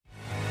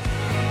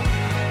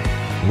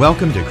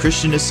Welcome to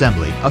Christian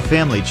Assembly, a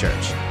family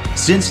church.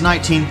 Since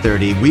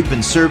 1930, we've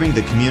been serving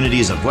the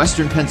communities of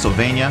Western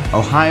Pennsylvania,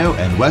 Ohio,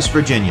 and West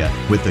Virginia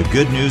with the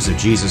good news of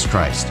Jesus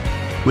Christ.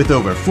 With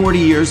over 40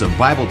 years of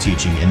Bible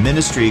teaching and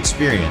ministry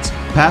experience,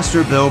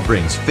 Pastor Bill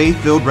brings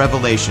faith-filled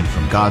revelation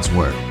from God's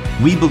Word.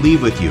 We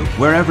believe with you,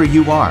 wherever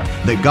you are,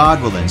 that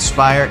God will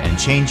inspire and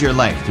change your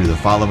life through the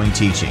following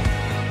teaching.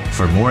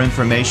 For more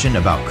information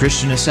about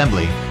Christian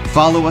Assembly,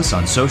 follow us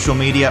on social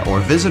media or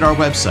visit our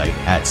website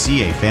at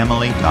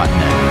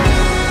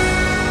cafamily.net.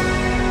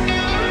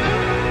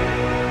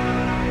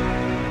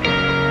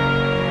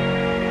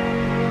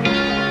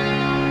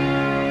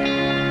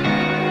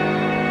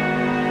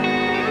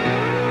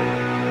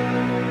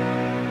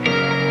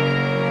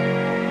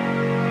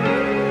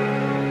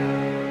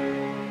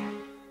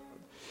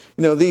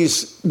 You know,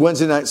 these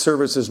Wednesday night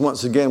services,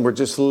 once again, we're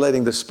just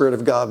letting the Spirit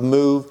of God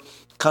move,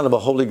 kind of a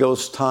Holy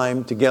Ghost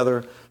time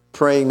together,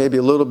 praying maybe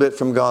a little bit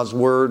from God's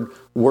Word,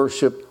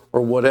 worship,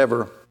 or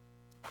whatever.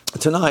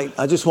 Tonight,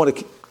 I just want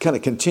to kind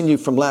of continue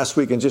from last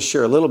week and just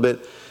share a little bit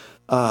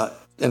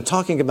and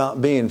talking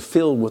about being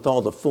filled with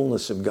all the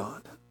fullness of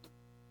God.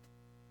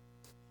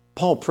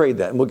 Paul prayed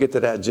that, and we'll get to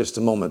that in just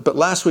a moment. But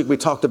last week, we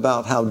talked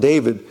about how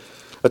David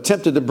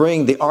attempted to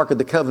bring the Ark of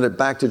the Covenant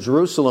back to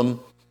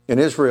Jerusalem in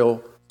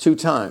Israel 2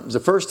 times.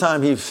 The first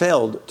time he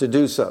failed to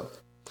do so.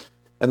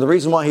 And the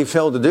reason why he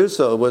failed to do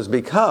so was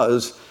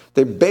because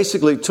they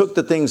basically took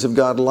the things of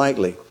God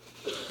lightly.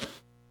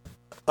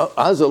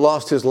 Uzzah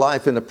lost his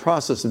life in the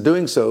process of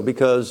doing so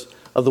because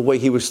of the way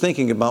he was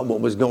thinking about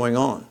what was going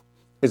on.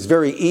 It's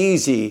very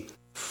easy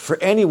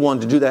for anyone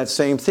to do that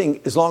same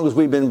thing as long as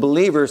we've been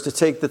believers, to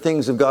take the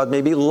things of God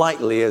maybe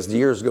lightly as the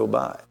years go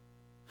by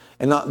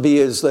and not be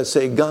as, let's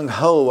say,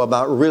 gung-ho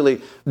about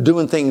really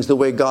doing things the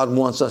way God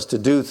wants us to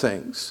do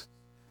things.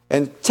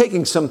 And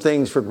taking some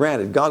things for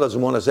granted. God doesn't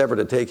want us ever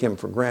to take him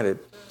for granted.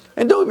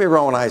 And don't get me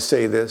wrong when I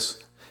say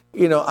this.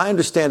 You know, I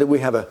understand that we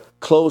have a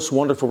close,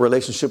 wonderful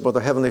relationship with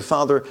our Heavenly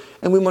Father,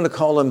 and we want to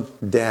call him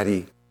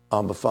Daddy,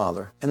 Abba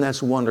Father. And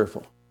that's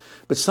wonderful.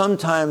 But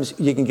sometimes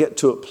you can get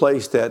to a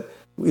place that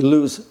we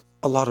lose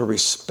a lot of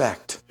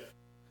respect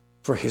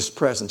for his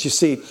presence. You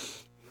see,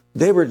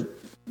 they were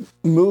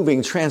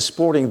moving,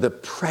 transporting the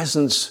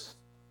presence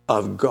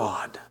of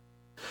God.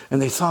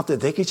 And they thought that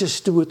they could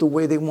just do it the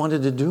way they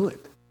wanted to do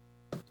it.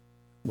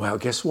 Well,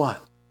 guess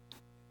what?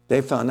 They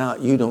found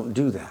out you don't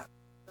do that.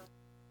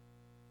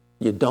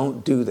 You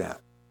don't do that.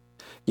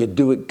 You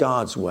do it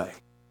God's way,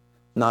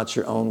 not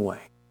your own way.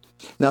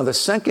 Now, the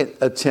second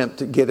attempt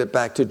to get it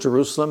back to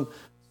Jerusalem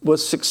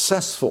was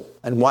successful.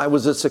 And why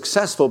was it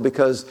successful?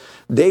 Because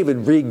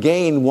David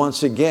regained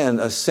once again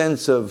a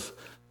sense of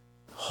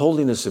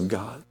holiness of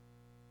God,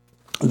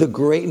 the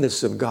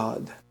greatness of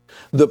God,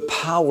 the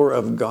power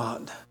of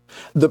God,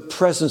 the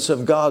presence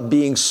of God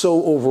being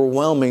so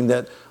overwhelming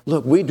that,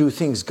 look, we do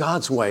things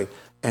God's way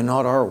and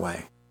not our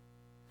way.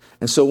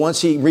 And so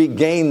once he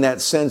regained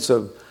that sense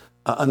of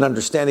an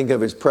understanding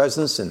of his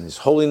presence and his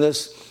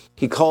holiness,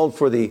 he called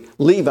for the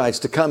Levites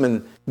to come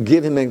and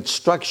give him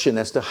instruction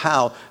as to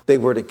how they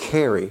were to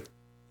carry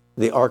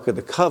the Ark of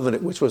the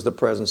Covenant, which was the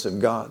presence of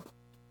God.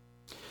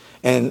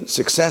 And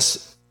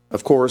success,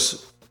 of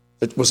course,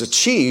 it was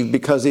achieved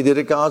because he did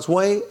it God's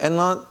way and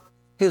not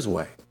his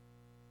way.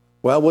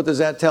 Well, what does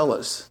that tell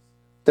us?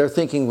 Their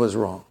thinking was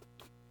wrong.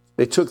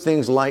 They took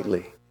things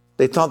lightly.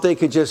 They thought they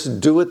could just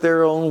do it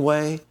their own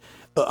way.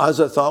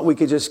 Uzzah thought we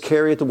could just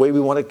carry it the way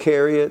we want to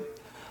carry it.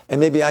 And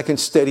maybe I can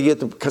steady it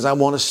because I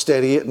want to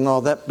steady it and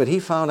all that. But he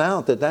found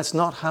out that that's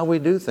not how we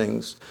do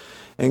things.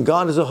 And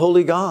God is a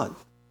holy God.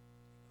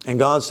 And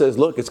God says,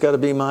 look, it's got to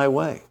be my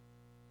way.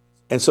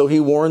 And so he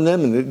warned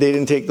them, and they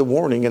didn't take the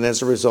warning. And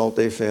as a result,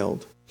 they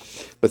failed.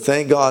 But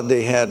thank God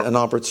they had an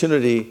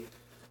opportunity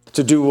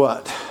to do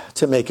what?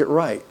 To make it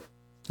right.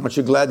 Aren't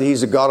you glad that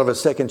he's a God of a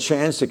second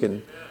chance that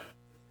can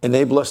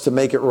enable us to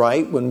make it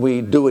right when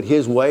we do it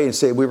his way and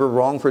say we were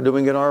wrong for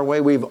doing it our way?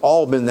 We've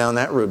all been down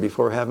that road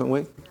before, haven't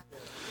we?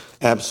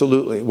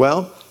 Absolutely.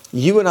 Well,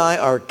 you and I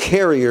are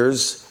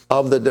carriers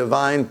of the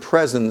divine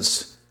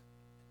presence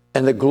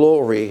and the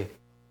glory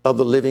of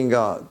the living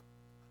God.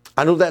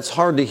 I know that's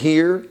hard to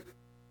hear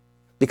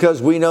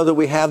because we know that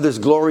we have this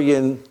glory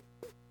in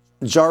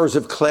jars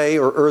of clay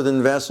or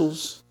earthen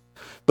vessels.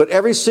 But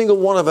every single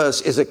one of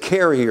us is a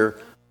carrier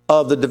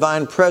of the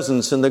divine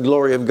presence and the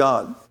glory of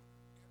God.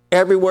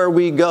 Everywhere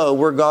we go,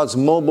 we're God's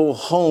mobile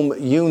home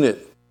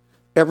unit.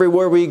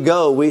 Everywhere we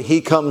go,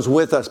 he comes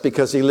with us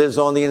because he lives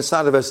on the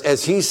inside of us.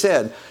 As he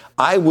said,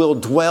 I will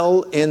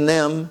dwell in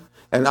them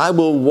and I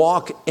will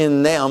walk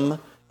in them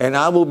and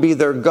I will be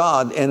their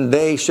God and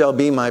they shall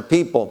be my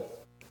people.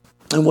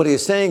 And what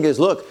he's saying is,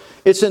 look,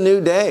 it's a new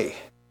day.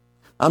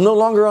 I'm no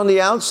longer on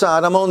the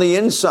outside, I'm on the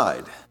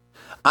inside.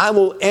 I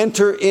will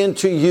enter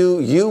into you.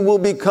 You will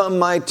become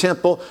my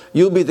temple.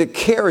 You'll be the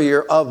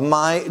carrier of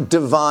my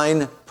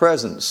divine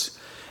presence.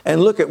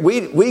 And look,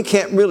 we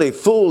can't really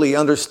fully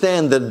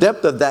understand the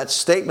depth of that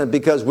statement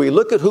because we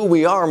look at who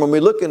we are. And when we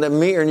look in the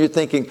mirror and you're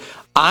thinking,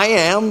 I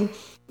am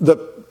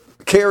the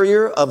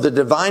carrier of the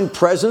divine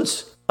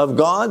presence of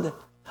God.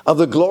 of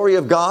the glory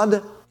of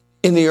God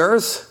in the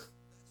earth?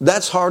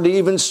 That's hard to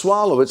even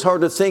swallow. It's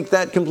hard to think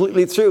that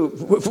completely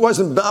through. If it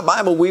wasn't the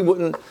Bible, we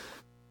wouldn't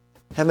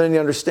have any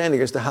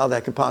understanding as to how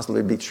that could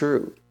possibly be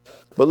true.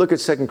 But look at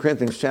 2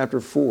 Corinthians chapter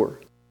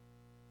 4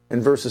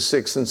 and verses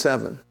 6 and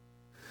 7.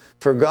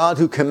 For God,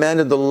 who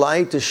commanded the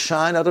light to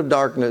shine out of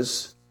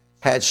darkness,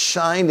 had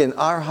shined in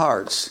our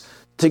hearts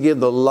to give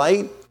the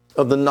light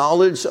of the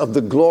knowledge of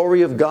the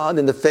glory of God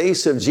in the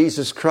face of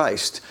Jesus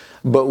Christ.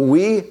 But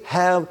we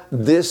have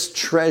this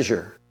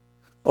treasure.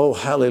 Oh,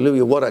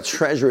 hallelujah, what a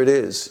treasure it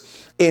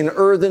is. In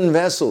earthen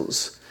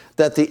vessels,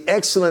 that the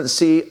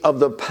excellency of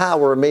the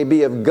power may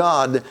be of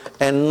God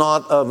and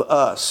not of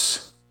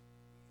us.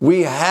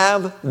 We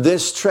have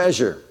this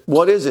treasure.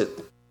 What is it?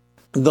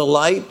 The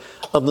light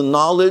of the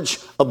knowledge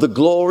of the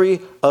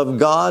glory of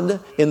God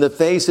in the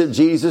face of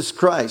Jesus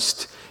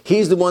Christ.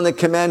 He's the one that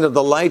commanded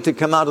the light to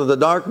come out of the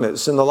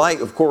darkness. And the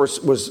light, of course,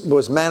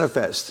 was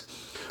manifest.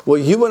 Well,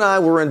 you and I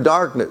were in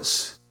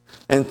darkness.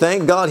 And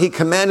thank God he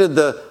commanded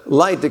the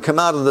light to come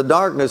out of the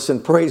darkness.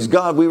 And praise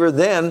God, we were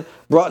then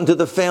brought into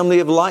the family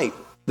of light,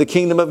 the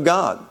kingdom of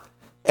God.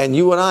 And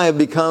you and I have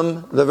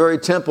become the very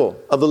temple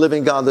of the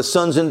living God, the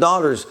sons and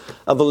daughters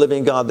of the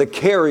living God, the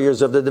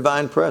carriers of the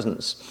divine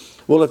presence.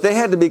 Well, if they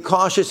had to be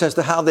cautious as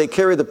to how they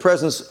carry the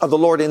presence of the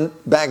Lord in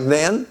back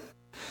then,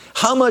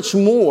 how much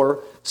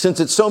more, since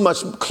it's so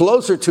much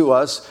closer to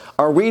us,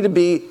 are we to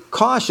be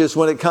cautious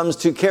when it comes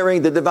to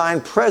carrying the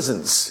divine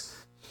presence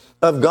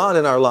of God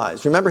in our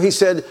lives? Remember, he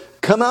said,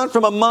 come out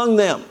from among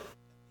them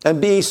and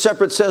be ye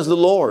separate, says the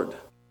Lord.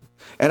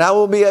 And I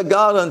will be a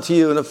God unto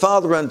you and a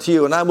father unto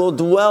you, and I will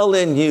dwell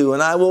in you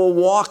and I will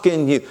walk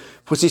in you.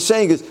 What he's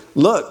saying is,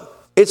 look,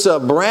 it's a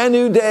brand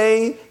new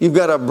day. You've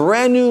got a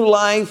brand new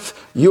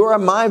life. You're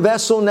my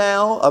vessel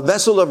now, a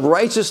vessel of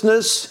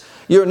righteousness.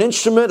 You're an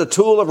instrument, a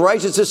tool of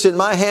righteousness in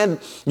my hand.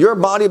 Your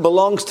body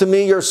belongs to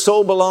me. Your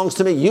soul belongs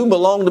to me. You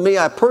belong to me.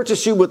 I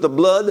purchased you with the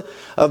blood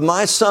of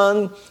my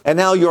Son, and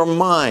now you're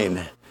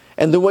mine.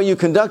 And the way you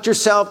conduct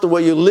yourself, the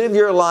way you live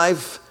your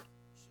life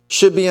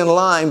should be in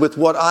line with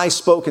what I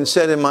spoke and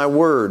said in my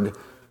word.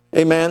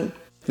 Amen.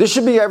 This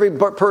should be every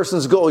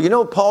person's goal. You know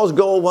what Paul's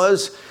goal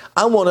was?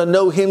 I want to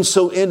know him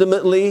so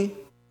intimately.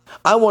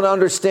 I want to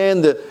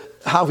understand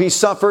how he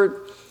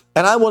suffered.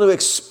 And I want to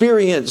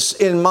experience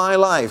in my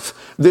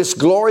life this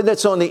glory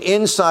that's on the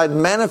inside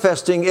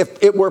manifesting,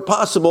 if it were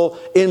possible,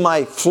 in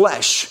my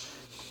flesh.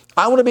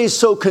 I want to be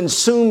so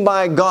consumed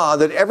by God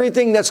that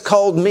everything that's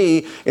called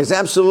me is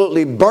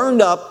absolutely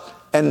burned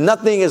up and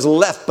nothing is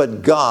left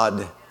but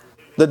God.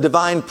 The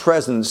divine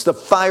presence, the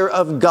fire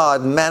of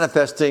God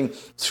manifesting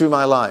through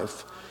my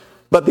life.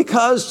 But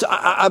because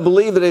I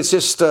believe that it's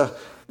just,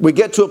 we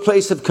get to a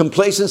place of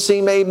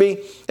complacency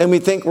maybe, and we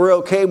think we're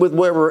okay with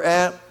where we're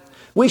at.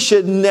 We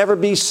should never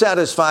be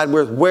satisfied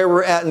with where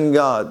we're at in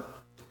God.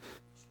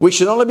 We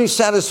should only be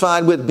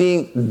satisfied with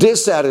being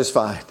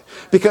dissatisfied,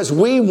 because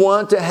we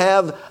want to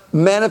have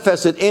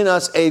manifested in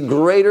us a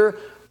greater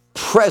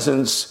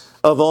presence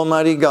of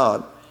Almighty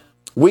God.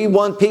 We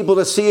want people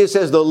to see us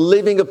as the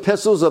living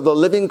epistles of the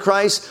living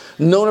Christ,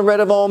 known and read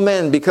of all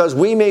men, because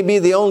we may be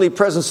the only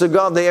presence of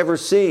God they ever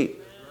see.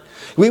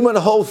 We want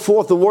to hold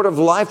forth the word of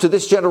life to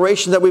this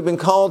generation that we've been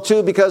called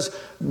to, because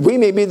we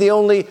may be the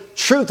only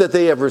truth that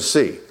they ever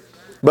see.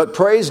 But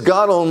praise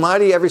God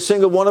Almighty, every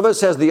single one of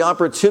us has the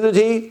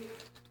opportunity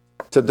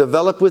to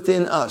develop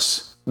within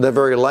us the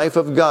very life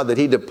of God that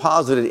he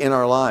deposited in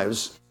our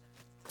lives.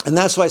 And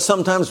that's why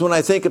sometimes when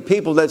I think of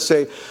people that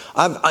say,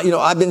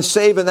 I've been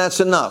saved and that's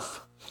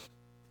enough.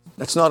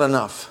 That's not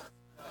enough.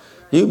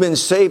 You've been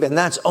saved and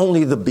that's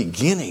only the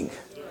beginning.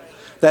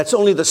 That's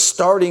only the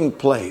starting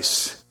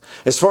place.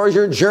 As far as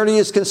your journey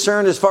is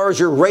concerned, as far as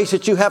your race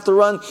that you have to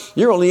run,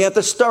 you're only at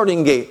the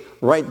starting gate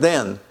right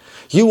then.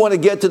 You want to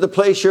get to the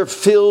place you're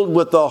filled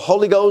with the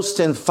Holy Ghost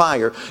and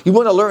fire. You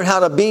want to learn how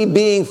to be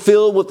being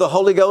filled with the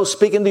Holy Ghost,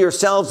 speaking to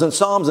yourselves in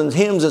psalms and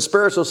hymns and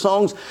spiritual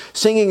songs,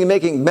 singing and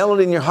making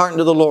melody in your heart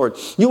unto the Lord.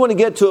 You want to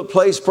get to a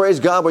place, praise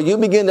God, where you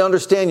begin to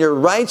understand your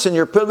rights and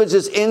your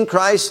privileges in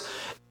Christ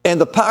and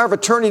the power of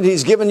eternity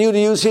He's given you to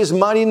use His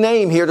mighty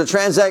name here to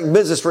transact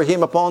business for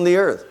Him upon the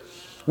earth.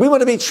 We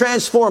want to be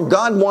transformed.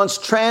 God wants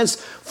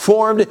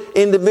transformed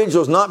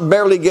individuals, not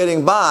barely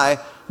getting by,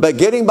 but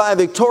getting by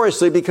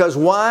victoriously, because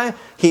why?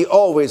 He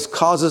always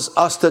causes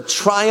us to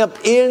triumph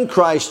in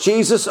Christ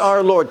Jesus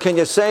our Lord. Can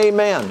you say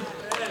amen?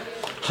 Amen.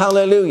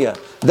 Hallelujah.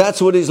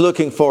 That's what He's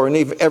looking for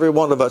in every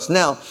one of us.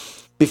 Now,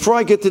 before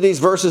I get to these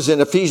verses in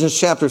Ephesians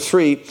chapter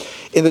 3,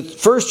 in the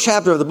first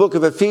chapter of the book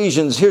of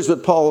Ephesians, here's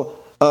what Paul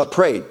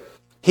prayed.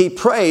 He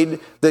prayed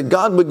that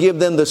God would give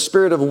them the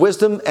spirit of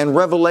wisdom and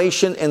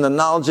revelation and the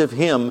knowledge of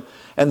Him,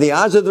 and the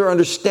eyes of their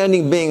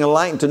understanding being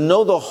enlightened, to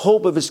know the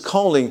hope of His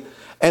calling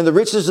and the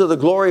riches of the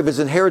glory of His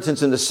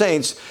inheritance in the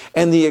saints,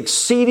 and the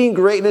exceeding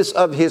greatness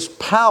of His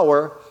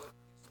power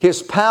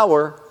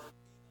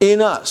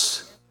in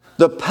us.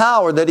 The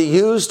power that He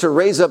used to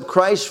raise up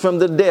Christ from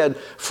the dead,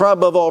 far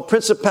above all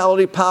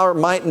principality, power,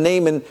 might,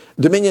 name, and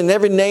dominion, and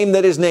every name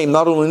that is named,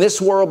 not only in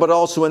this world, but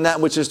also in that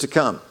which is to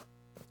come.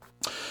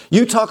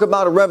 You talk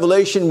about a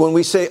revelation when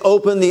we say,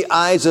 open the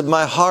eyes of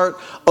my heart,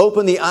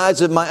 open the eyes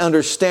of my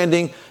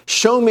understanding.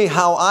 Show me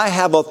how I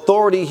have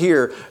authority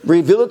here.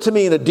 Reveal it to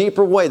me in a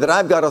deeper way, that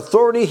I've got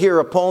authority here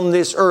upon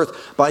this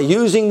earth by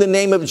using the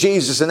name of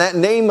Jesus. And that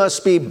name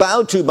must be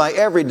bowed to by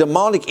every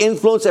demonic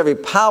influence, every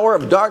power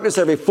of darkness,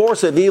 every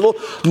force of evil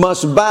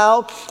must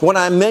bow when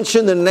I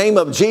mention the name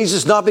of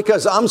Jesus, not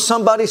because I'm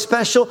somebody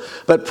special,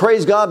 but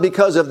praise God,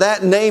 because of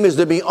that name is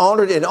to be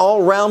honored in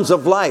all realms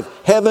of life.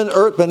 Heaven,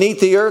 earth,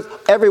 beneath the earth,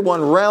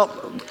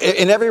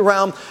 in every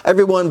realm,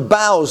 everyone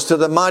bows to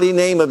the mighty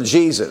name of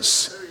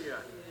Jesus.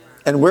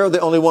 And we're the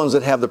only ones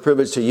that have the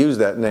privilege to use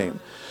that name.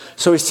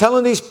 So he's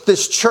telling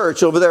this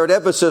church over there at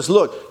Ephesus,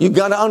 look, you've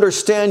got to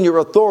understand your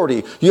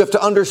authority. You have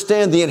to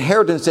understand the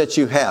inheritance that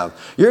you have.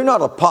 You're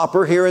not a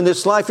pauper here in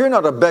this life. You're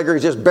not a beggar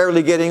just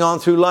barely getting on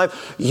through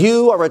life.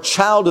 You are a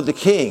child of the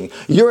King.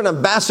 You're an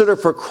ambassador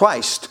for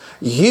Christ.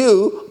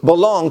 You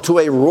belong to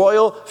a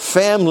royal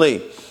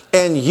family.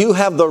 And you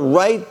have the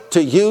right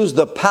to use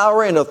the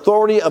power and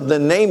authority of the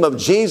name of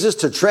Jesus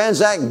to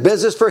transact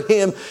business for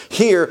Him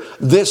here,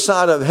 this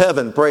side of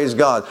heaven, praise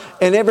God.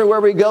 And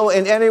everywhere we go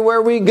and anywhere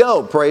we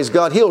go, praise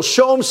God, He'll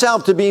show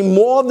Himself to be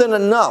more than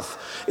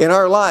enough in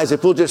our lives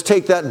if we'll just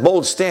take that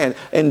bold stand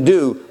and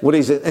do what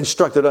He's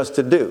instructed us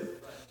to do.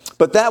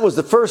 But that was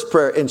the first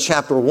prayer in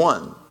chapter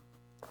 1.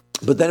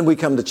 But then we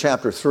come to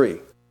chapter 3.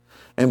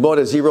 And boy,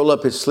 does he roll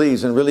up his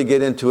sleeves and really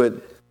get into it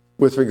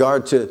with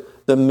regard to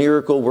the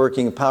miracle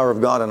working power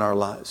of God in our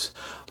lives.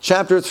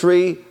 Chapter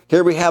 3,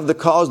 here we have the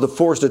cause, the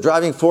force, the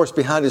driving force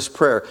behind his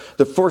prayer.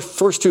 The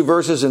first two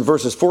verses in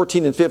verses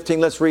 14 and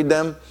 15, let's read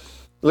them.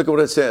 Look at what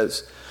it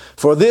says.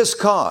 For this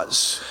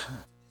cause,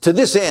 to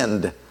this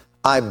end,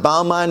 I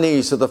bow my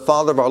knees to the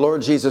Father of our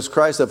Lord Jesus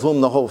Christ, of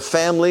whom the whole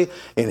family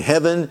in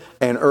heaven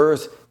and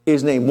earth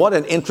is named. What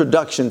an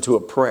introduction to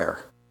a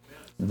prayer.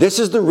 This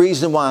is the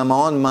reason why I'm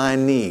on my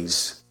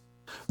knees.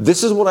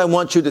 This is what I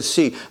want you to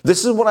see.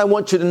 This is what I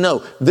want you to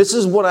know. This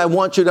is what I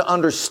want you to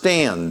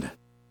understand.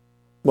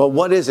 Well,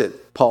 what is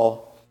it,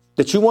 Paul,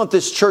 that you want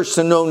this church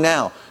to know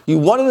now? You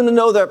wanted them to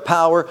know their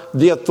power,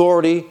 the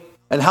authority,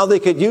 and how they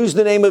could use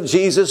the name of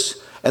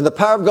Jesus. And the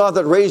power of God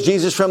that raised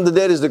Jesus from the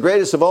dead is the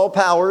greatest of all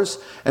powers.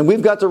 And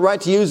we've got the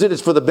right to use it.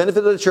 It's for the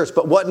benefit of the church.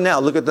 But what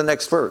now? Look at the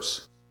next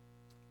verse.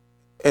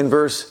 In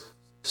verse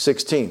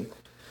 16.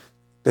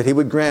 That He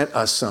would grant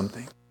us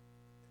something.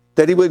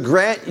 That He would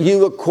grant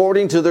you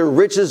according to the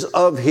riches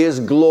of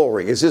His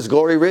glory. Is His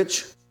glory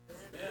rich?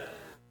 Amen.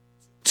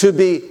 To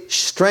be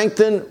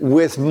strengthened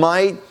with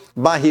might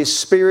by His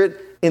Spirit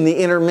in the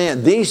inner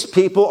man. These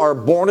people are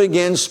born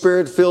again,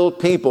 Spirit-filled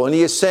people. And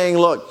He is saying,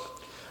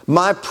 look,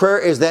 my prayer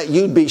is that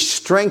you'd be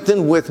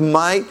strengthened with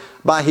might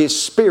by His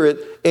Spirit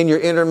in your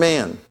inner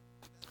man.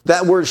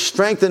 That word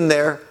strengthened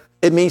there,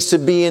 it means to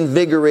be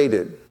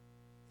invigorated.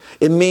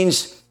 It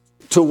means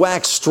to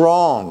wax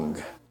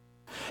strong.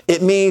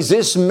 It means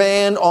this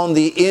man on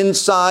the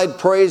inside,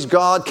 praise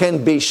God,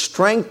 can be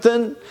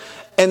strengthened.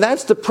 And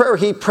that's the prayer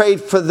he prayed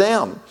for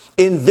them.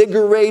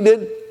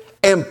 Invigorated,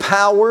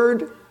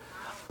 empowered.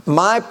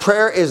 My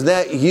prayer is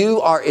that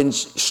you are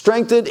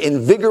strengthened,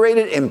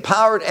 invigorated,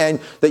 empowered, and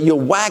that you'll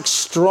wax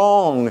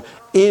strong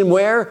in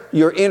where?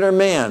 Your inner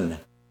man.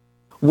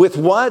 With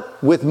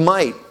what? With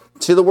might.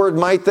 See the word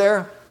might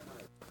there?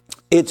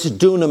 It's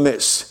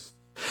dunamis.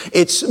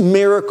 It's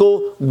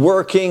miracle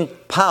working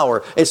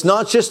power. It's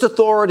not just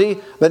authority,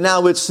 but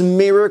now it's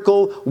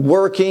miracle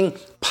working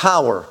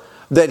power.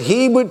 That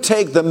He would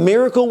take the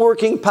miracle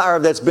working power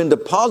that's been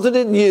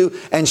deposited in you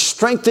and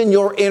strengthen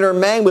your inner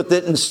man with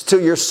it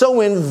until you're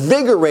so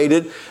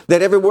invigorated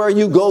that everywhere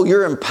you go,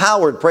 you're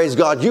empowered. Praise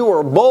God. You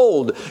are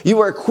bold.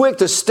 You are quick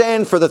to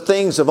stand for the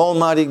things of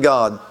Almighty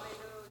God.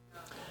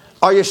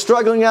 Are you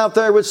struggling out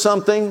there with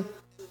something?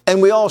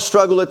 And we all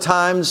struggle at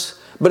times.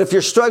 But if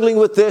you're struggling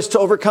with this to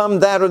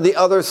overcome that or the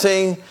other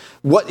thing,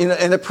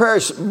 and the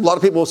prayers, a lot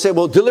of people will say,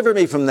 well, deliver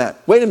me from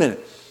that. Wait a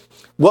minute.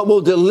 What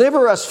will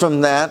deliver us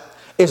from that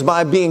is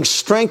by being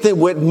strengthened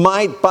with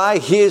might by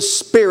His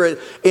Spirit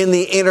in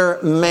the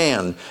inner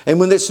man. And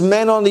when this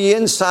man on the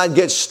inside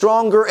gets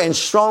stronger and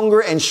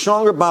stronger and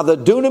stronger by the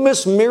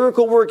dunamis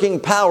miracle working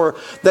power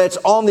that's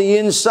on the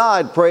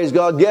inside, praise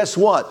God, guess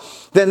what?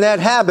 Then that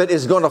habit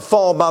is going to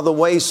fall by the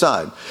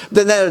wayside.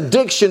 Then that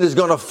addiction is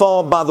going to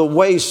fall by the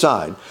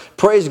wayside.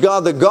 Praise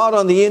God, the God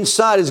on the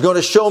inside is going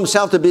to show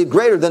Himself to be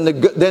greater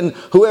than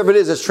whoever it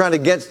is that's trying to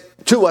get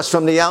to us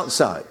from the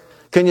outside.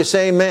 Can you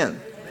say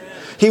amen?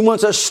 He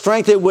wants us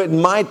strengthened with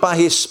might by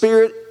His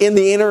Spirit in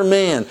the inner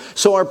man.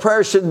 So our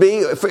prayer should be,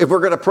 if we're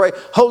going to pray,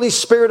 Holy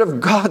Spirit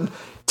of God,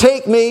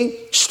 take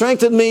me,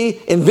 strengthen me,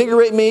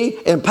 invigorate me,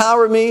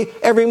 empower me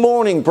every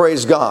morning,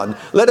 praise God.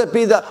 Let it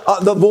be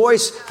the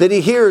voice that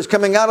He hears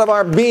coming out of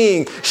our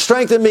being.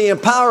 Strengthen me,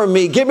 empower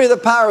me, give me the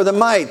power, the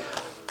might.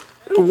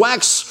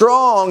 Wax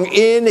strong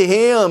in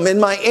Him, in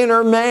my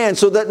inner man,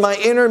 so that my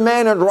inner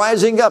man is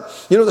rising up.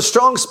 You know, the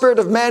strong spirit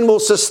of man will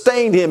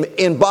sustain him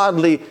in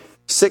bodily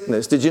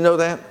sickness. Did you know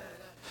that?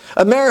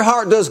 A merry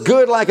heart does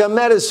good like a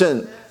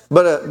medicine,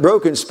 but a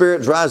broken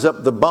spirit dries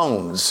up the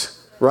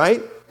bones,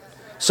 right?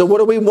 So what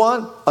do we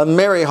want? A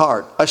merry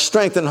heart, a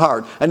strengthened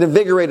heart, an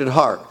invigorated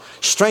heart,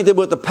 strengthened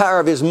with the power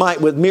of His might,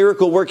 with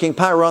miracle working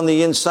power on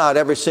the inside,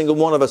 every single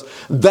one of us.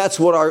 That's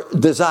what our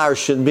desire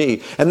should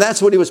be. And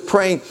that's what he was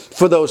praying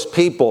for those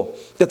people,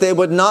 that they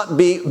would not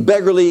be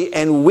beggarly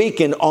and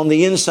weakened on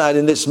the inside,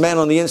 in this man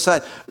on the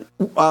inside.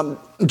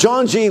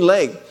 John G.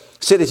 Lake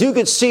said, if you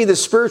could see the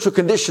spiritual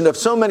condition of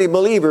so many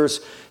believers,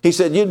 he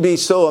said, you'd be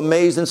so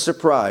amazed and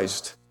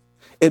surprised.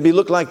 It'd be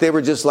look like they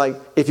were just like,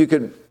 if you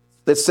could,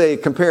 let's say,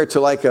 compare it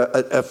to like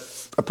a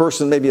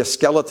person, maybe a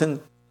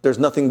skeleton. There's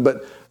nothing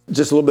but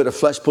just a little bit of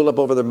flesh pulled up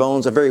over their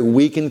bones, a very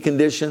weakened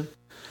condition.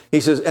 He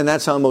says, and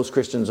that's how most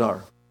Christians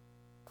are.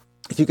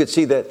 If you could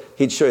see that,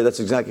 he'd show you that's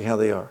exactly how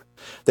they are.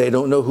 They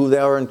don't know who they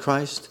are in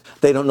Christ.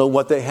 They don't know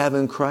what they have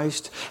in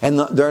Christ. And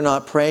they're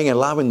not praying and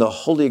allowing the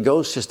Holy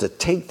Ghost just to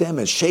take them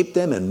and shape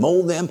them and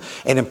mold them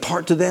and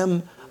impart to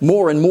them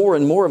more and more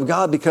and more of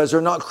God, because they're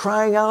not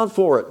crying out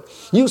for it.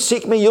 You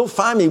seek me, you'll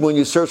find me when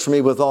you search for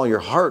me with all your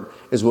heart,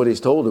 is what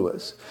he's told to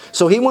us.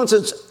 So he wants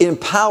us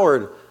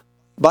empowered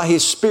by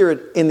his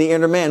Spirit in the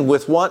inner man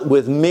with what?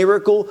 With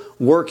miracle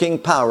working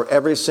power,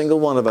 every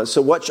single one of us.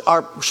 So what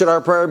should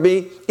our prayer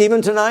be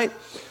even tonight?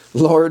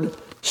 Lord,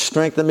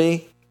 strengthen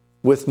me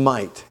with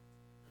might.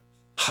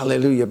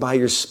 Hallelujah, by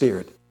your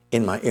Spirit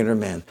in my inner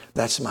man.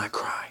 That's my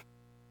cry.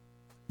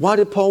 Why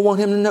did Paul want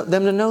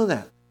them to know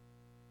that?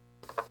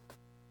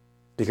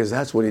 Because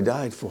that's what he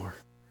died for.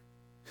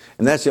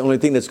 And that's the only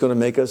thing that's going to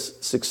make us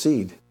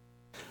succeed.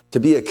 To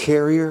be a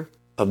carrier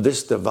of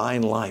this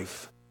divine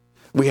life,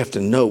 we have to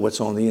know what's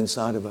on the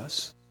inside of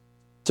us.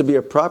 To be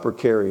a proper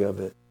carrier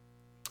of it.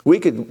 We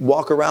could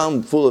walk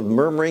around full of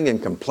murmuring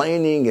and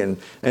complaining and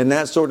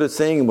that sort of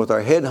thing, and with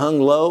our head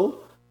hung low.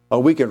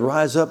 Or we could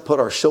rise up,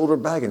 put our shoulder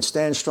back, and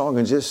stand strong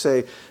and just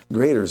say,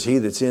 greater is he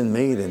that's in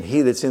me than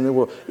he that's in the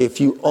world. If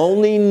you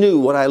only knew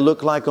what I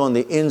look like on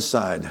the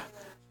inside.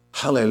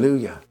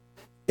 Hallelujah.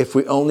 If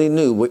we only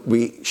knew what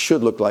we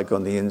should look like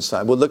on the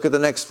inside. Well, look at the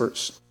next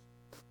verse.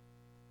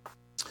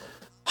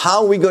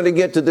 How are we going to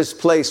get to this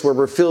place where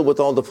we're filled with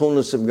all the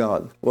fullness of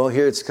God? Well,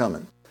 here it's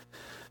coming.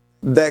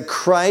 That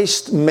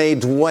Christ may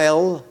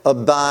dwell,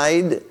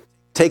 abide,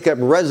 take up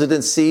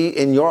residency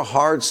in your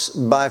hearts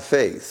by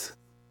faith.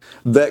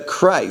 That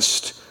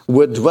Christ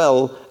would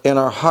dwell in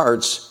our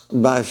hearts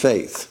by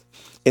faith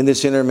in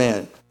this inner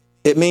man.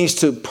 It means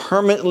to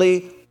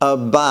permanently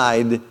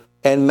abide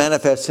and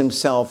manifest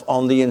himself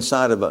on the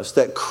inside of us.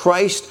 That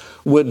Christ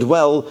would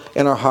dwell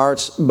in our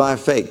hearts by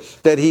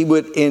faith. That he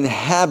would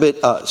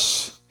inhabit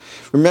us.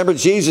 Remember,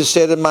 Jesus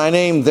said, in my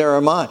name, there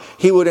am I.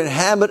 He would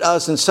inhabit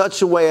us in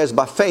such a way as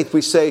by faith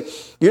we say,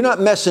 you're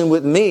not messing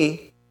with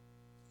me.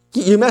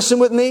 You messing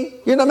with me?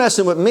 You're not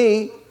messing with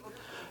me.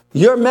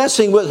 You're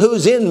messing with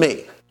who's in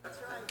me.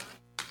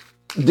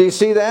 Do you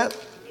see that?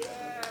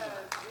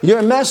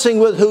 You're messing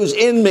with who's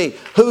in me.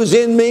 Who's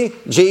in me?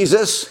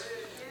 Jesus,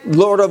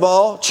 Lord of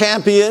all,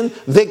 champion,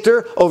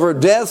 victor over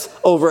death,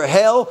 over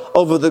hell,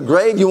 over the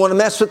grave. You want to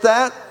mess with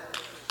that?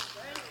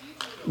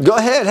 Go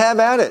ahead, have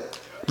at it.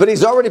 But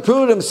he's already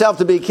proven himself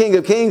to be King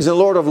of Kings and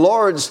Lord of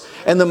Lords,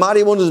 and the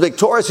mighty one who's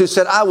victorious, who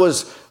said, I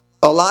was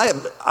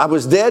alive, I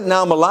was dead,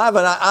 now I'm alive,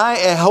 and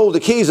I hold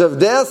the keys of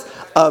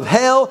death, of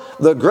hell,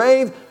 the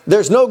grave.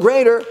 There's no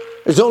greater.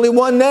 There's only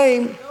one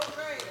name,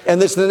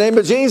 and this is the name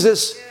of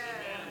Jesus.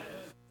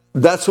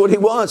 That's what he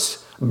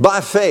wants.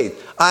 By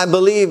faith. I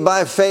believe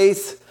by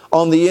faith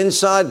on the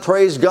inside,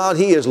 praise God,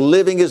 he is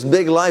living his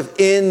big life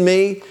in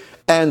me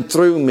and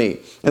through me.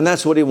 And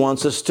that's what he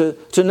wants us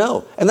to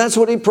know. And that's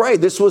what he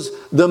prayed. This was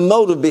the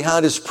motive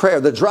behind his prayer,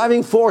 the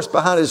driving force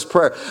behind his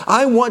prayer.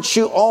 I want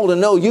you all to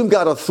know you've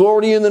got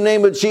authority in the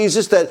name of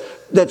Jesus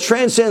that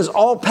transcends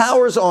all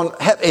powers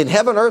in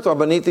heaven, earth, or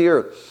beneath the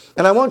earth.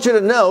 And I want you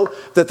to know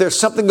that there's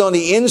something on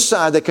the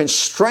inside that can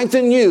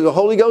strengthen you, the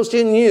Holy Ghost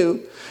in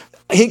you.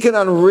 He can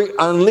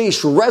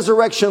unleash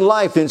resurrection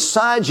life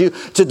inside you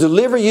to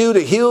deliver you, to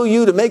heal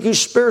you, to make you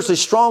spiritually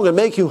strong, to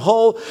make you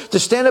whole, to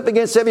stand up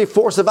against every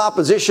force of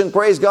opposition,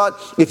 praise God,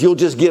 if you'll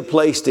just give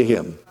place to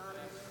him.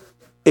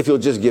 If you'll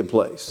just give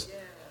place.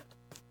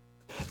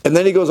 And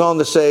then he goes on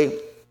to say,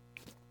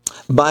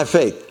 by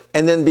faith,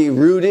 and then be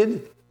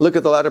rooted. Look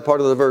at the latter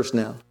part of the verse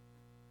now.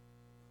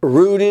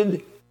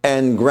 Rooted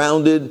and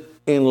grounded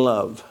in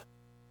love.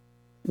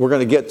 We're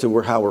going to get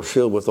to how we're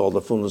filled with all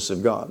the fullness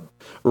of God.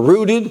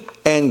 Rooted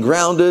and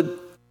grounded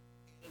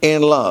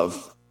in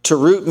love. To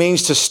root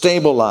means to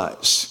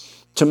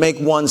stabilize, to make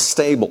one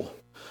stable.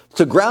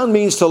 To ground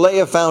means to lay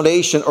a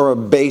foundation or a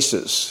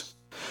basis.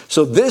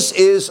 So this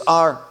is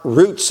our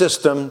root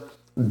system.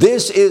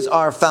 This is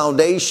our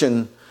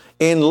foundation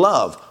in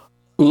love.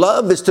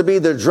 Love is to be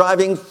the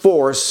driving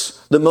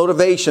force, the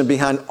motivation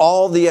behind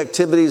all the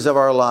activities of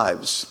our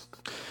lives.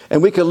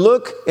 And we can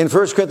look in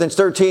 1 Corinthians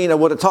 13 at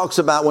what it talks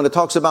about when it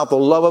talks about the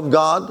love of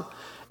God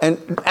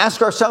and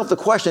ask ourselves the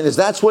question, is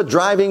that what's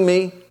driving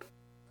me?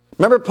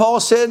 Remember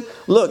Paul said,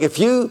 look, if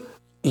you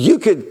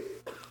could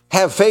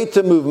have faith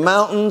to move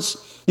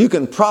mountains, You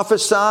can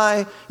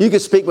prophesy, you can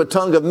speak with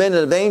tongues of men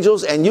and of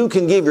angels, and you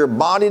can give your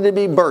body to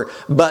be burnt.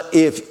 But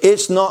if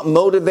it's not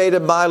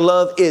motivated by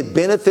love, it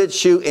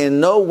benefits you in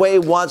no way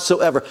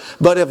whatsoever.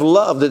 But if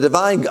love, the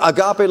divine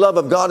agape love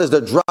of God, is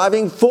the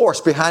driving force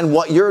behind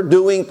what you're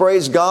doing,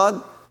 praise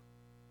God,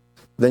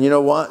 then you know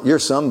what? You're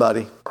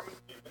somebody.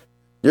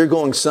 You're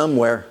going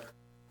somewhere,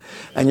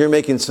 and you're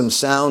making some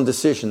sound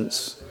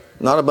decisions,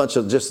 not a bunch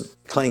of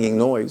just clanging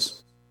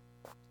noise.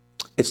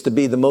 It's to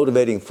be the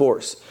motivating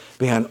force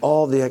behind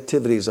all the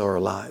activities of our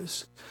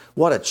lives.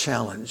 What a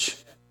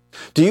challenge.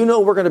 Do you know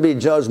we're going to be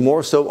judged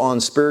more so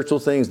on spiritual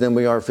things than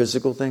we are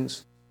physical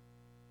things?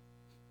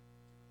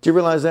 Do you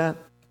realize that?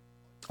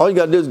 All you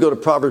got to do is go to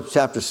Proverbs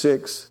chapter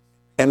 6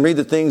 and read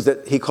the things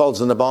that he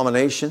calls an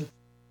abomination.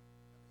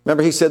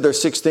 Remember, he said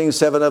there's 6 things,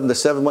 7 of them, the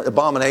 7th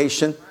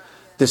abomination,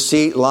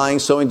 deceit, lying,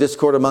 sowing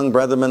discord among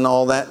brethren, and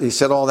all that. He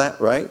said all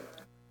that, right?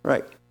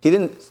 Right. He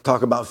didn't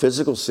talk about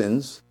physical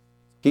sins.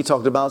 He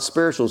talked about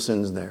spiritual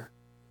sins there.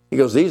 He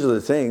goes, these are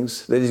the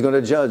things that he's going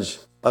to judge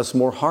us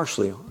more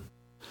harshly on.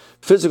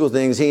 Physical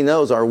things, he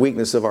knows our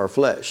weakness of our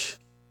flesh.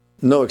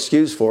 No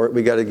excuse for it.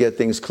 We got to get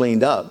things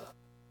cleaned up.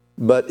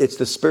 But it's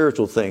the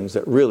spiritual things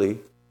that really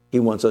he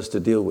wants us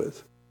to deal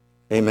with.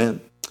 Amen.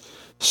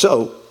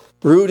 So,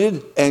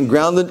 rooted and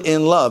grounded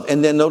in love.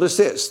 And then notice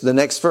this, the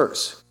next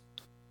verse.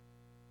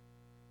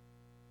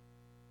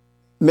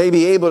 May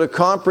be able to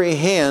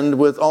comprehend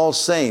with all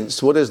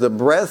saints what is the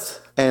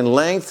breadth and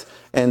length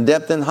and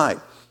depth and height.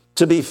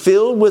 To be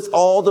filled with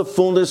all the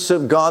fullness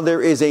of God,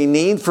 there is a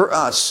need for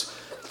us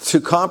to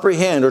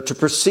comprehend or to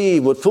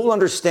perceive with full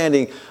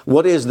understanding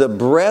what is the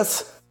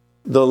breadth,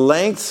 the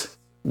length,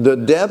 the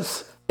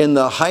depth, and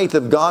the height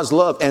of God's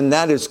love. And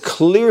that is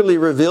clearly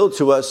revealed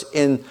to us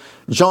in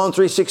John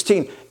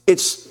 3:16.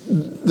 It's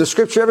the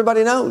scripture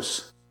everybody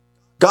knows.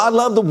 God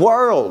loved the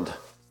world.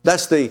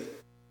 That's the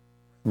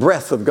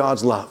breadth of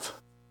God's love.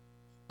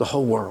 The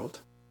whole world.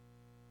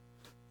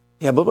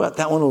 Yeah, but what about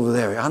that one over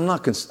there? I don't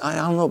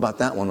know about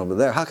that one over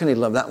there. How can he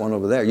love that one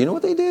over there? You know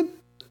what they did?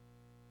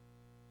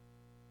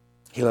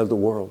 He loved the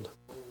world.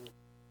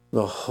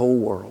 The whole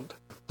world.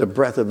 The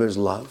breadth of his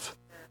love.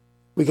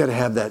 We got to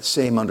have that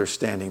same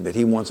understanding that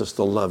he wants us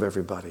to love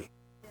everybody.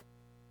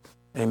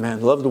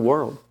 Amen. Love the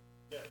world.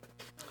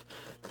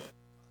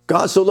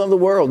 God so loved the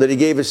world that he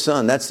gave his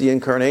son. That's the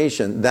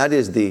incarnation. That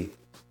is the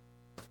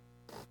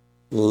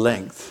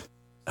length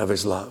of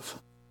his love.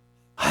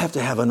 I have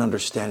to have an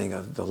understanding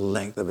of the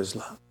length of his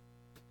love.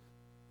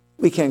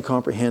 We can't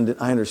comprehend it.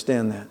 I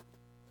understand that.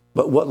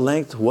 But what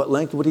length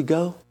would he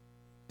go?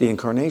 The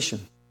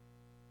incarnation.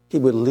 He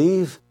would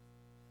leave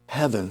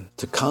heaven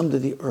to come to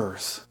the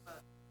earth.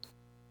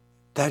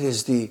 That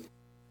is the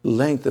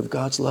length of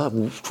God's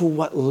love. To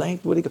what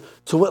length would he go?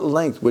 To what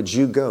length would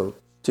you go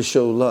to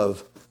show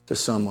love to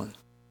someone?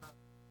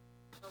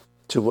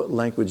 To what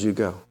length would you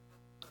go?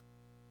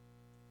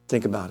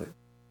 Think about it.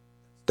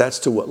 That's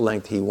to what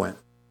length he went.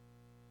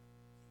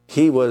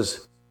 He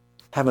was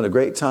having a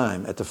great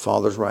time at the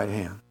Father's right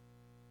hand.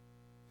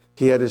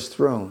 He had his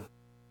throne.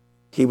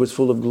 He was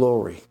full of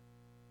glory.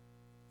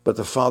 But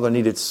the Father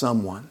needed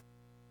someone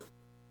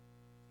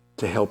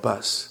to help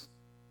us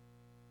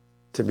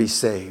to be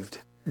saved,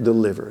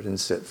 delivered, and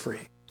set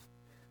free.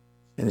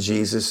 And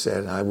Jesus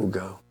said, I will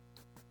go.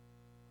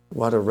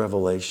 What a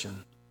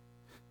revelation.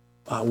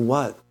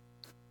 What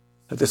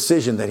a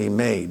decision that he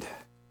made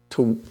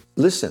to,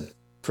 listen,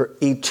 for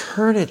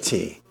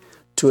eternity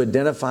to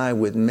identify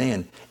with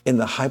man in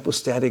the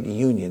hypostatic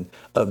union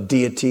of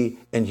deity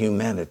and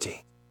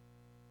humanity.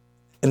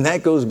 And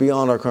that goes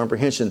beyond our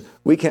comprehension.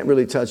 We can't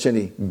really touch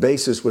any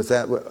basis with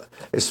that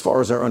as far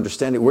as our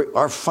understanding.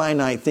 Our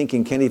finite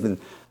thinking can't even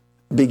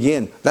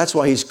begin. That's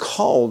why he's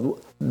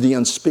called the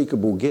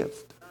unspeakable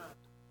gift.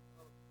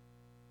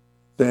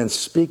 The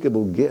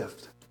unspeakable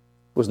gift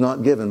was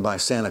not given by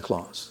Santa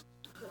Claus.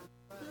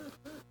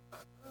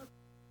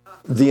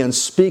 The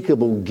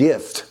unspeakable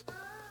gift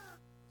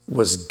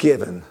was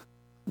given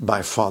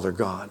by Father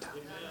God.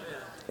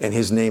 And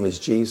his name is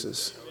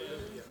Jesus.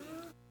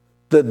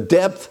 The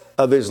depth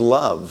of his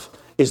love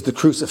is the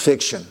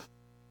crucifixion.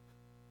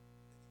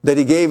 That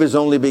he gave his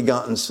only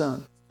begotten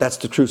son. That's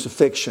the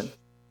crucifixion.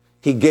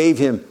 He gave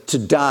him to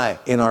die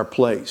in our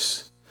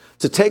place.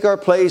 To take our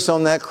place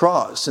on that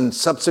cross and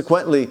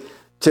subsequently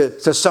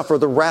to suffer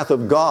the wrath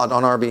of God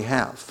on our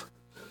behalf.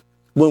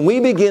 When we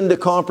begin to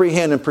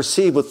comprehend and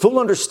perceive with full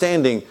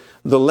understanding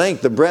the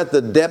length, the breadth,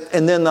 the depth,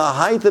 and then the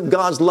height of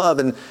God's love.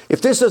 And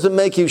if this doesn't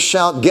make you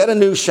shout, get a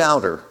new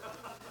shouter.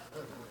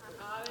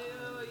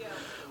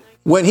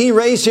 When he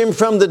raised him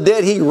from the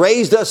dead, he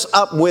raised us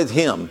up with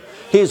him.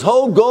 His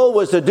whole goal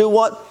was to do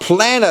what?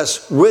 Plant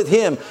us with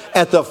him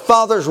at the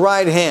Father's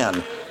right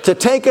hand. To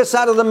take us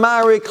out of the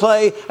miry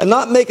clay and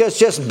not make us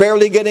just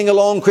barely getting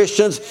along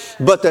Christians,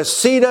 but to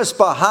seat us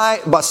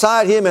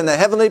beside him in the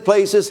heavenly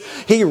places.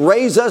 He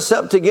raised us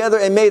up together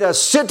and made us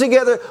sit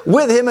together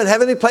with him in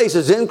heavenly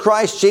places in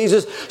Christ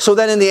Jesus, so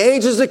that in the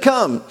ages to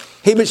come,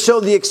 he would show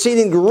the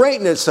exceeding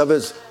greatness of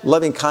his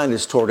loving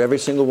kindness toward every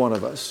single one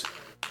of us.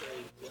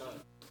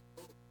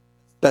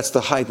 That's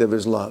the height of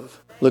his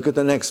love. Look at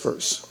the next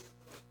verse.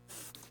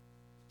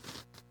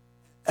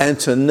 And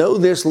to know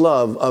this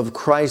love of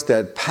Christ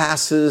that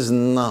passes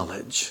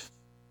knowledge,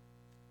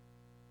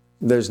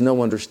 there's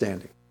no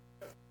understanding,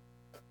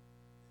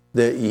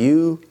 that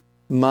you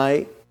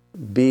might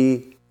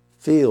be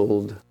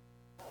filled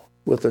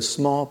with a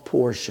small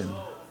portion,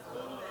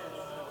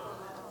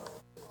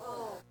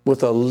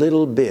 with a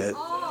little bit,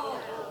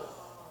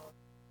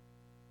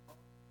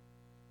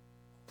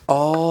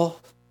 all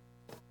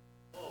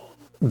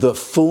the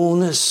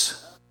fullness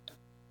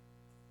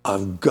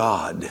of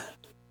God.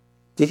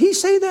 Did he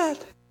say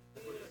that?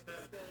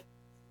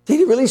 Did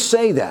he really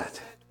say that?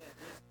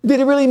 Did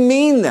he really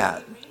mean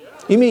that?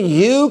 You mean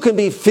you can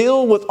be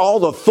filled with all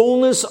the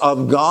fullness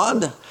of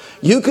God?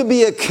 You could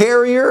be a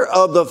carrier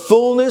of the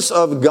fullness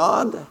of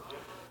God?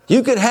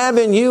 You could have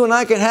in you and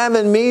I can have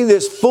in me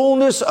this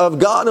fullness of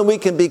God, and we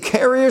can be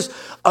carriers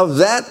of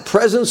that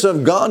presence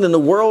of God in the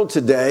world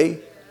today.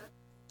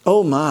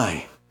 Oh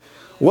my,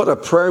 what a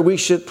prayer we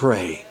should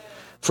pray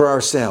for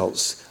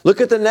ourselves. Look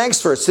at the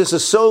next verse. This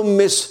is so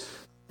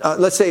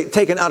let's say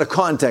taken out of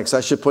context,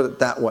 I should put it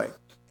that way.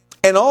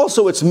 And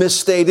also it's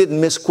misstated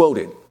and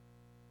misquoted.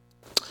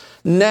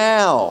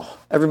 Now,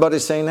 everybody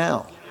say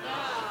now.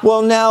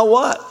 Well, now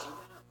what?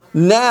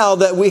 Now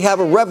that we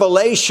have a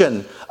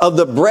revelation of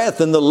the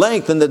breadth and the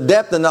length and the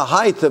depth and the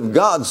height of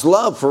God's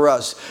love for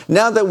us,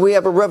 now that we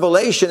have a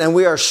revelation and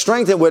we are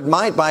strengthened with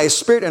might by His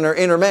Spirit in our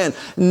inner man,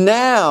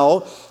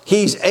 now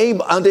He's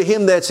able, unto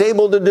Him that's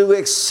able to do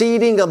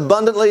exceeding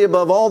abundantly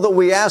above all that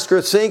we ask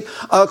or think,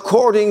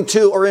 according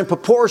to or in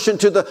proportion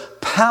to the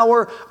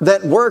power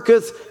that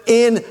worketh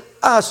in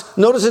us.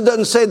 Notice it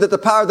doesn't say that the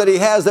power that He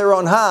has there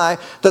on high,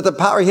 that the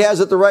power He has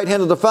at the right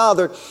hand of the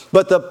Father,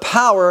 but the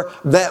power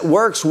that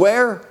works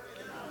where?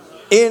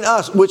 In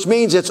us, which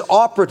means it's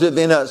operative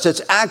in us.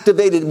 It's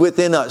activated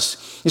within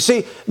us. You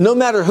see, no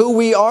matter who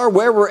we are,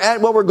 where we're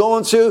at, what we're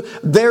going through,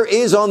 there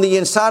is on the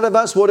inside of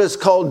us what is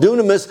called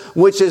dunamis,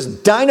 which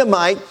is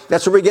dynamite.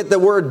 That's where we get the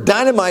word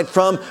dynamite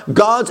from.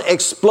 God's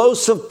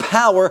explosive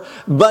power,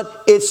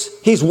 but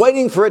He's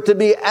waiting for it to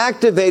be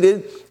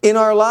activated in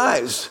our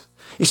lives.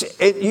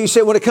 You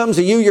say when it comes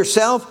to you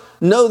yourself,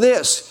 know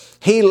this.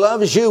 He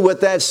loves you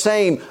with that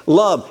same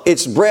love.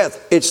 Its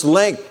breadth, its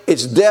length,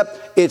 its depth,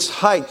 its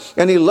height.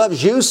 And He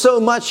loves you so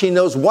much, He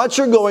knows what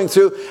you're going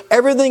through.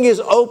 Everything is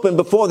open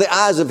before the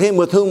eyes of Him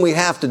with whom we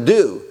have to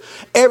do.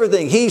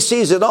 Everything. He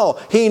sees it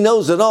all. He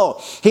knows it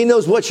all. He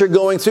knows what you're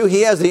going through.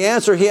 He has the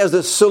answer. He has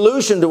the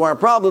solution to our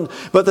problems.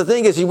 But the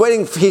thing is,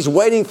 He's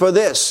waiting for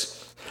this.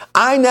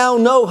 I now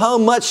know how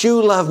much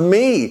you love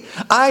me.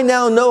 I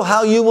now know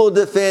how you will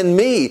defend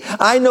me.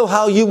 I know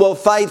how you will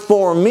fight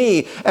for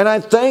me. And I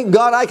thank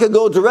God I could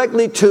go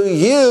directly to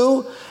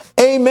you.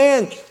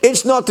 Amen.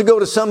 It's not to go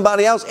to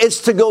somebody else.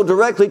 It's to go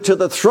directly to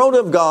the throne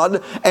of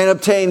God and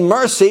obtain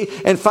mercy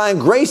and find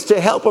grace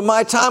to help in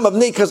my time of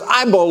need, because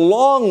I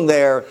belong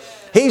there.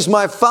 He's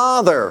my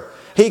Father.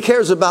 He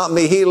cares about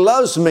me. He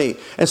loves me.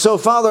 And so,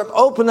 Father,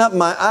 open up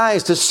my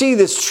eyes to see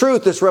this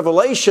truth, this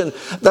revelation,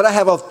 that I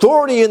have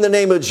authority in the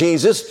name of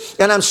Jesus,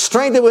 and I'm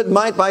strengthened with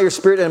might by Your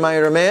Spirit in my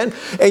inner man.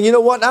 And you know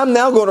what? I'm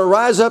now going to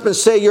rise up and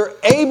say, You're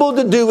able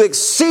to do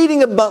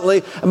exceeding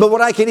abundantly above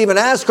what I can even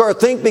ask or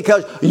think,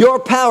 because Your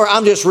power,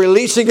 I'm just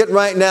releasing it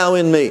right now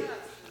in me.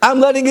 I'm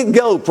letting it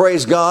go,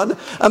 praise God.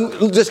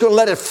 I'm just going to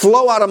let it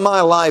flow out of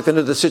my life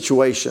into the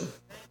situation.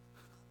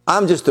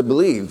 I'm just to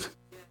believe.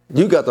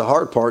 You got the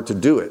hard part to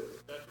do it.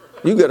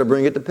 You got to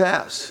bring it to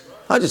pass.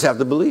 I just have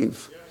to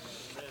believe.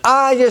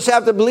 I just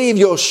have to believe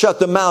You'll shut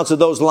the mouths of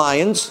those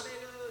lions,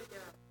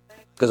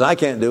 because I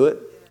can't do it.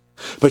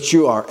 But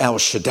You are El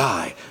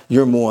Shaddai.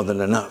 You're more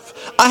than enough.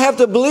 I have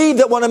to believe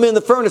that when I'm in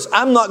the furnace,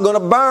 I'm not going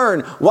to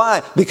burn.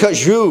 Why?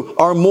 Because You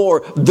are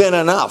more than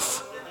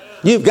enough.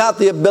 You've got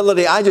the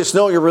ability. I just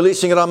know You're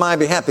releasing it on my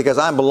behalf, because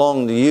I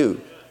belong to You.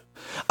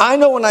 I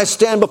know when I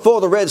stand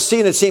before the Red Sea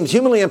and it seems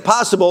humanly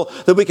impossible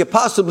that we could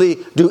possibly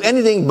do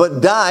anything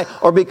but die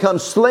or become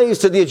slaves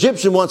to the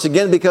Egyptian once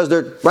again, because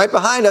they're right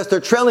behind us, they're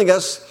trailing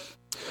us.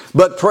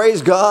 But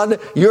praise God,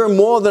 You're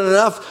more than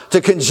enough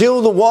to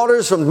congeal the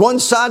waters from one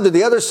side to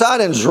the other side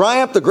and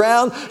dry up the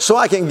ground so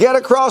I can get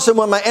across. And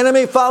when my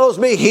enemy follows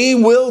me, he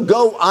will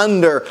go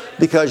under,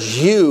 because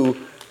You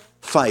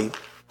fight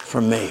for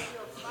me,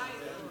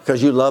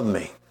 because You love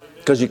me,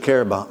 because You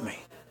care about me.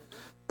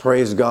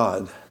 Praise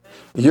God.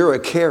 You're a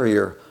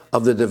carrier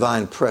of the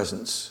divine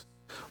presence.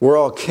 We're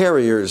all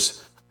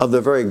carriers of the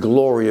very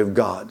glory of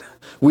God.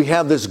 We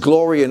have this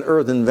glory in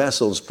earthen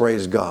vessels,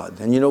 praise God.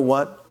 And you know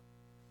what?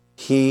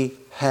 He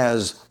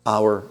has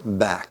our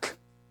back.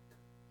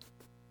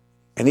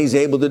 And He's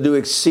able to do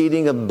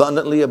exceeding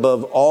abundantly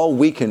above all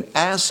we can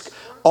ask,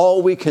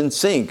 all we can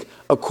think,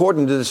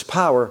 according to this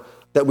power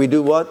that we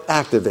do what?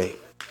 Activate.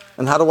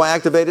 And how do I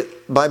activate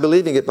it? By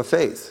believing it by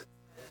faith.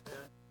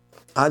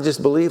 I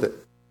just believe it.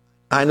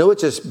 I know it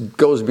just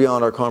goes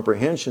beyond our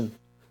comprehension,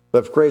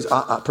 but praise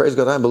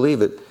God, I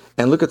believe it.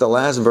 And look at the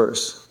last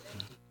verse.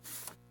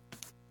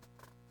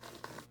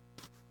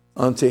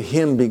 Unto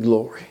Him be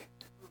glory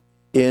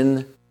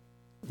in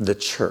the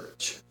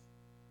church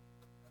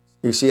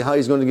You see how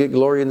he's going to get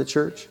glory in the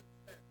church?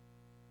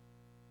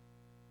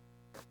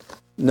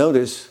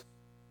 Notice,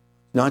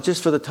 not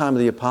just for the time of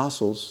the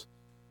apostles,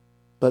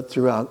 but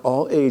throughout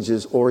all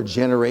ages or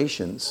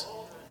generations.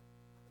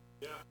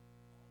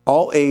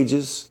 All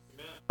ages,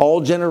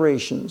 all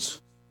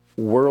generations,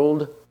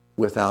 world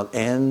without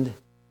end.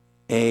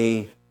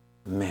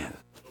 Amen.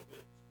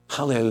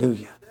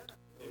 Hallelujah.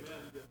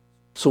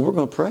 So we're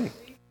going to pray.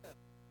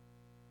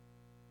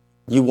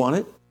 You want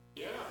it?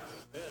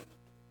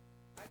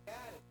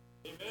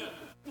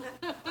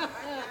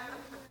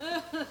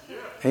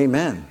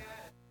 Amen.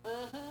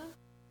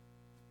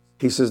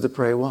 He says to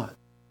pray what?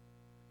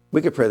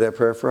 We could pray that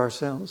prayer for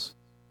ourselves.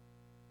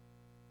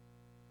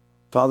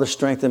 Father,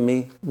 strengthen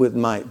me with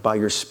might by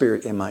your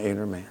Spirit in my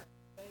inner man.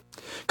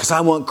 Because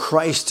I want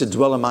Christ to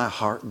dwell in my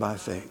heart by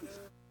faith.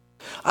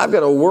 I've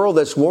got a world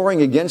that's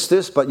warring against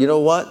this, but you know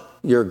what?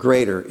 You're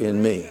greater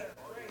in me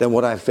than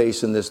what I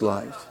face in this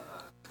life.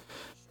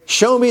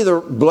 Show me the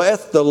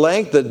breadth, the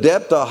length, the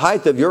depth, the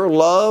height of your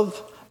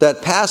love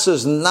that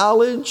passes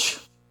knowledge.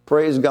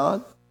 Praise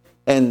God.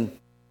 And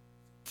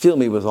fill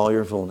me with all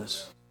your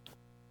fullness.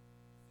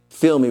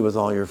 Fill me with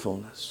all your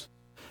fullness.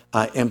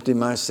 I empty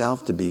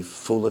myself to be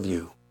full of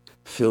you,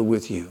 filled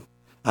with you.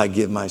 I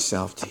give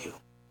myself to you.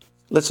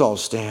 Let's all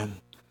stand.